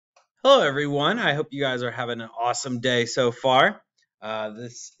Hello, everyone. I hope you guys are having an awesome day so far.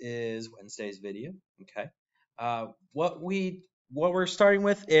 This is Wednesday's video. Okay. What we're starting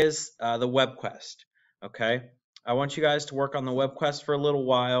with is the web quest. Okay. I want you guys to work on the web quest for a little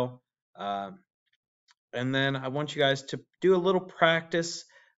while, and then I want you guys to do a little practice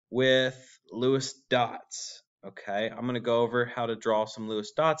with Lewis dots. Okay. I'm going to go over how to draw some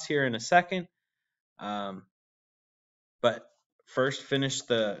Lewis dots here in a second. But first, finish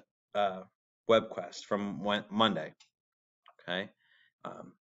the web quest from Monday. Okay.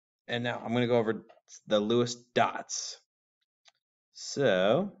 And now I'm going to go over the Lewis dots.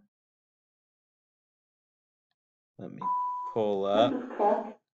 So let me pull up Mrs.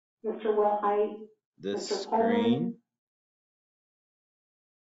 Cook, Mr. Wilhite, this Mr. screen.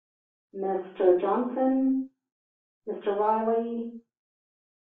 Pullman, Mr. Johnson, Mr. Riley,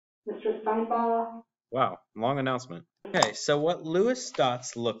 Mr. Steinbach. Wow, long announcement. Okay, so what Lewis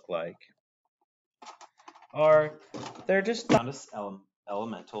dots look like are they're just not an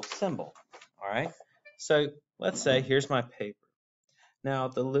elemental symbol. All right. So let's say here's my paper. Now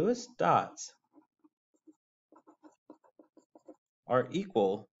the Lewis dots are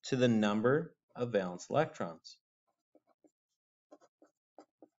equal to the number of valence electrons.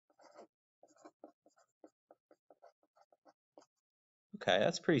 Okay,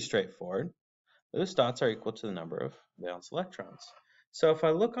 that's pretty straightforward. Lewis dots are equal to the number of valence electrons. So if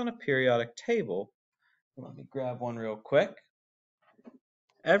I look on a periodic table, let me grab one real quick.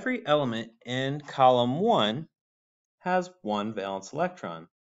 Every element in column 1 has one valence electron.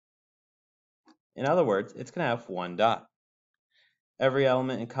 In other words, it's going to have one dot. Every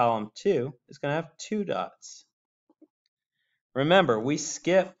element in column 2 is going to have two dots. Remember, we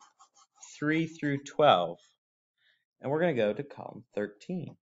skip 3 through 12, and we're going to go to column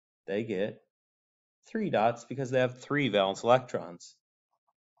 13. They get 3 dots because they have 3 valence electrons.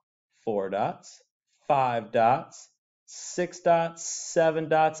 4 dots, 5 dots, 6 dots, 7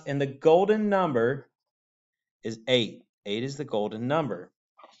 dots, and the golden number is 8. 8 is the golden number,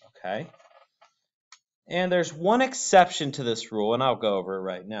 okay? And there's one exception to this rule, and I'll go over it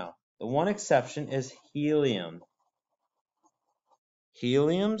right now. The one exception is helium.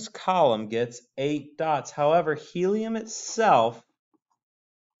 Helium's column gets 8 dots. However, helium itself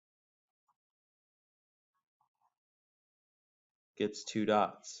gets 2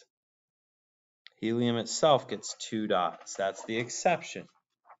 dots. Helium itself gets 2 dots. That's the exception.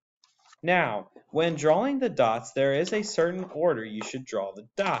 Now, when drawing the dots, there is a certain order you should draw the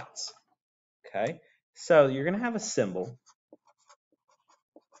dots. Okay, so you're going to have a symbol,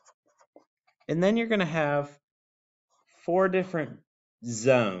 and then you're going to have 4 different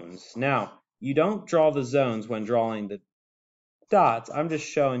zones. Now, you don't draw the zones when drawing the dots. I'm just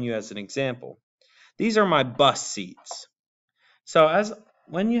showing you as an example. These are my bus seats. So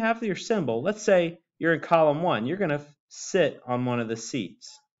when you have your symbol, let's say you're in column 1, you're going to sit on one of the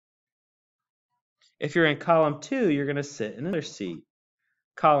seats. If you're in column 2, you're going to sit in another seat.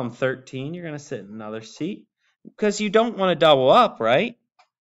 Column 13, you're going to sit in another seat because you don't want to double up, right?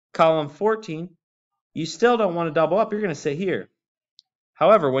 Column 14, you still don't want to double up. You're going to sit here.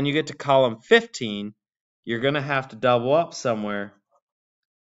 However, when you get to column 15, you're going to have to double up somewhere.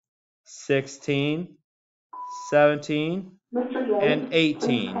 16, 17, and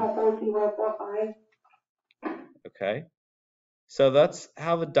 18. Okay? So that's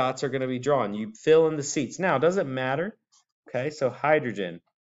how the dots are going to be drawn. You fill in the seats. Now, does it matter? Okay, so hydrogen.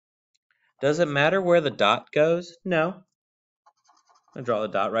 Does it matter where the dot goes? No. I'm going to draw the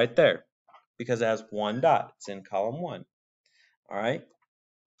dot right there because it has one dot. It's in column 1. All right.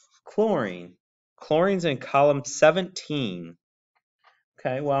 Chlorine. Chlorine's in column 17.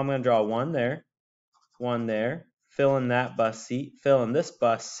 Okay, well, I'm going to draw one there, fill in that bus seat, fill in this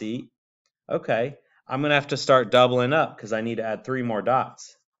bus seat. Okay, I'm going to have to start doubling up because I need to add 3 more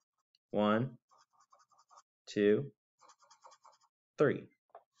dots. 1, 2, 3.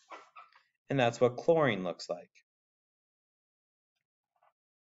 And that's what chlorine looks like.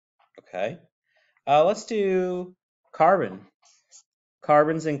 Okay, let's do carbon.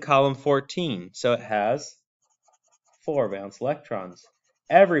 Carbon's in column 14, so it has 4 valence electrons.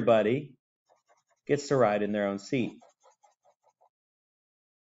 Everybody gets to ride in their own seat.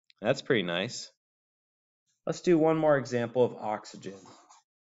 That's pretty nice. Let's do one more example of oxygen.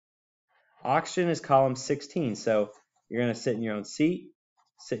 Oxygen is column 16, so you're going to sit in your own seat,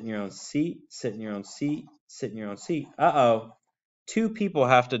 sit in your own seat, sit in your own seat, sit in your own seat. Uh-oh, 2 people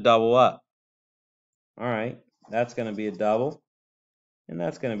have to double up. All right, that's going to be a double, and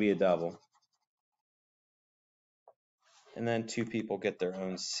that's going to be a double. And then 2 people get their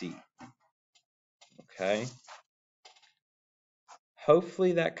own seat. Okay.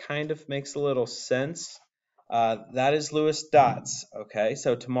 hopefully that kind of makes a little sense. That is Lewis dots, okay?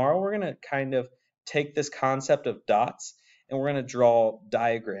 So tomorrow we're going to kind of take this concept of dots and we're going to draw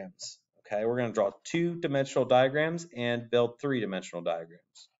diagrams, okay? We're going to draw 2-dimensional diagrams and build 3-dimensional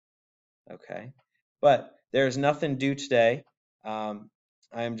diagrams, okay? But there's nothing due today.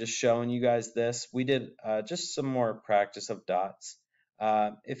 I am just showing you guys this. We did just some more practice of dots.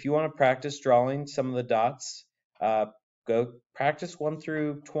 If you want to practice drawing some of the dots, go practice 1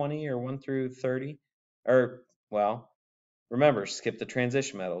 through 20 or 1 through 30. Or, well, remember, skip the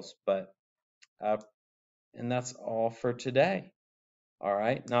transition metals. But, and that's all for today. All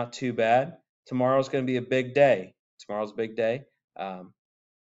right, not too bad. Tomorrow's going to be a big day. Tomorrow's a big day.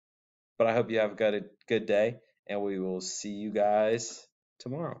 But I hope you have a good day, and we will see you guys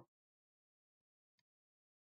tomorrow.